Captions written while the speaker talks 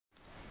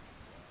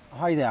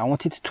Hi there, I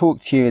wanted to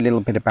talk to you a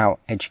little bit about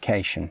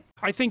education.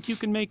 I think you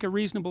can make a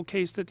reasonable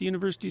case that the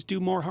universities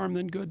do more harm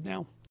than good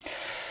now.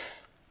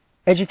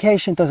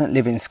 Education doesn't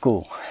live in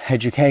school.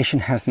 Education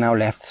has now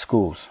left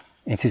schools.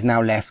 It has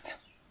now left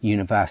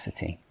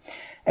university.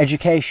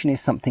 Education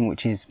is something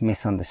which is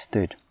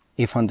misunderstood,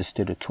 if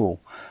understood at all.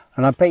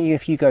 And I bet you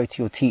if you go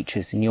to your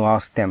teachers and you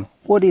ask them,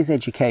 what is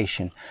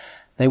education?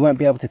 They won't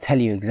be able to tell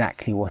you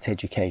exactly what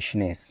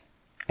education is.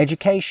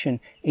 Education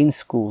in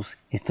schools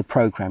is to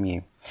program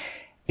you.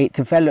 It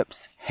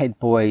develops head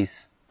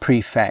boys,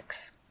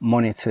 prefects,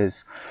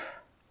 monitors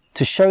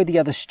to show the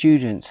other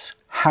students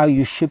how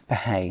you should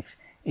behave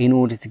in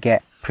order to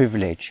get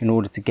privilege, in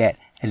order to get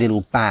a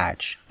little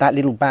badge. That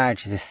little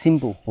badge is a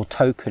symbol or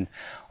token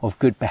of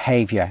good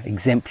behavior,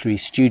 exemplary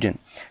student,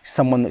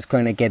 someone that's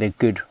going to get a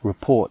good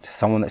report,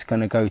 someone that's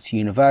going to go to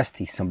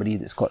university, somebody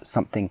that's got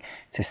something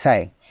to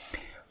say.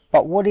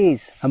 But what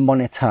is a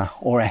monitor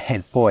or a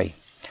head boy?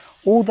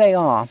 All they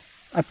are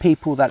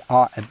people that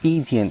are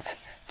obedient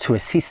to a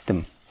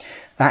system.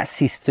 That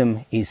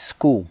system is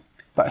school.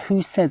 But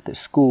who said that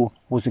school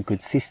was a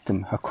good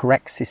system, a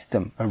correct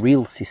system, a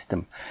real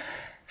system?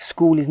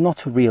 School is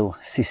not a real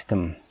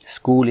system.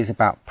 School is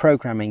about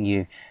programming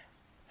you,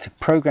 to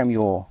program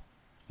your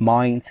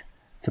mind,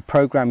 to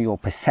program your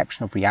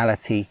perception of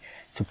reality,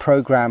 to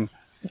program,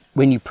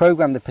 when you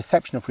program the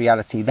perception of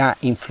reality, that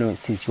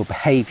influences your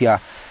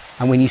behavior.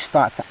 And when you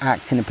start to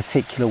act in a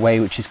particular way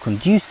which is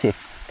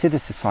conducive to the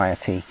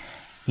society,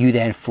 you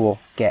therefore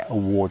get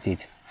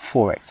awarded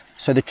for it.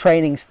 So the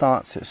training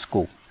starts at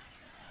school.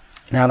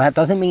 Now that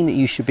doesn't mean that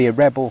you should be a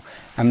rebel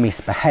and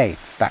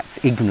misbehave.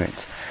 That's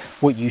ignorant.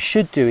 What you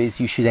should do is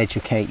you should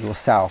educate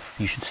yourself.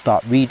 You should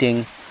start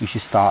reading, you should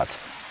start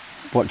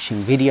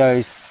watching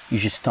videos, you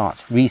should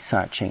start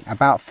researching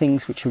about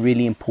things which are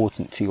really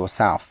important to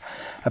yourself,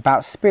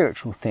 about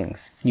spiritual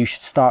things. You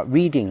should start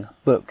reading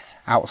books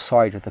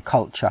outside of the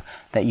culture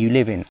that you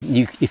live in.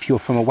 If you're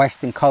from a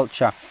Western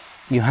culture,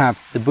 you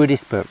have the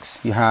Buddhist books,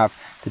 you have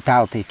the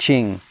Tao Te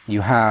Ching,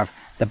 you have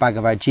the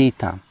Bhagavad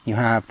Gita, you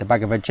have the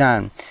Bhagavad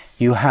Gita,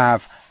 you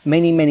have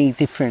many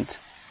different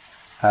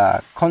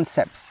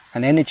concepts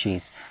and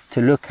energies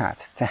to look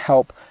at, to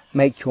help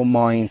make your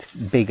mind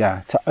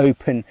bigger, to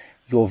open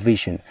your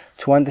vision,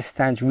 to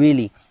understand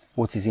really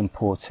what is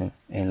important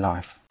in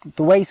life.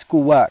 The way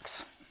school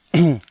works,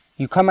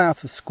 you come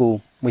out of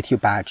school with your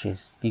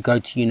badges, you go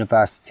to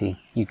university,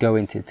 you go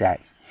into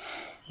debt,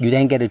 you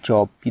then get a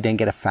job, you then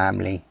get a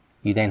family,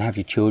 you then have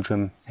your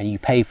children and you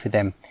pay for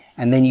them,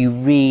 and then you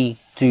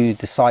redo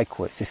the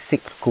cycle. It's a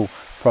cyclical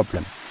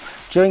problem.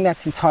 During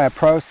that entire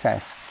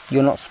process,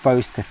 you're not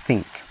supposed to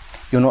think.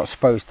 You're not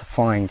supposed to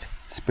find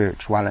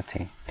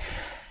spirituality.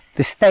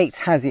 The state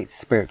has its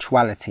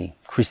spirituality,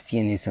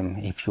 Christianism,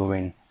 if you're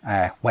in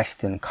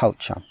Western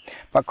culture.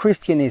 But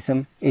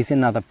Christianism is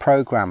another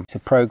program. It's a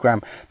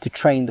program to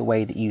train the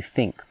way that you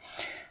think.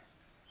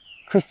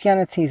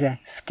 Christianity is a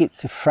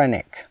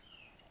schizophrenic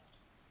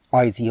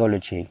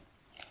ideology.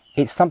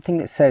 It's something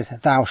that says,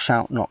 thou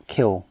shalt not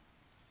kill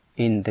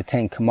in the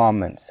 10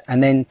 Commandments,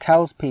 and then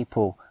tells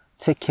people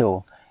to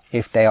kill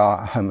if they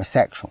are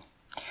homosexual.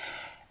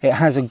 It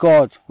has a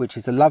God which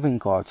is a loving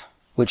God,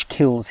 which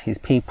kills his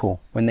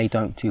people when they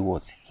don't do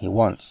what he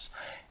wants.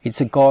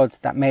 It's a God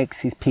that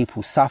makes his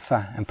people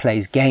suffer and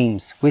plays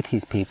games with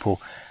his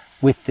people,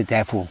 with the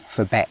devil,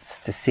 for bets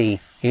to see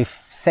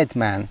if said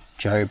man,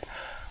 Job,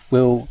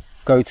 will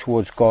go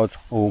towards God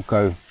or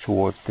go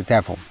towards the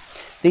devil.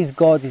 This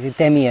God is a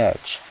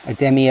demiurge. A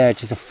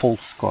demiurge is a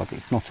false God.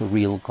 It's not a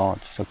real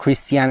God. So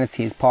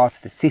Christianity is part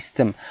of the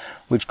system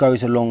which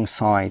goes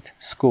alongside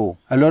school.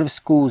 A lot of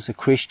schools are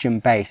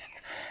Christian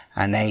based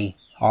and they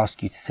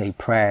ask you to say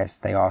prayers.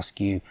 They ask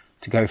you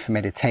to go for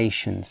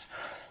meditations.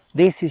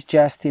 This is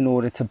just in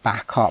order to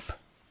back up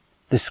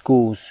the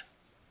school's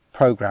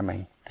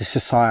programming, the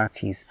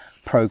society's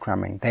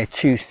programming. They're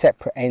two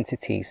separate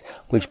entities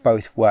which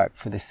both work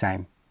for the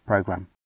same program.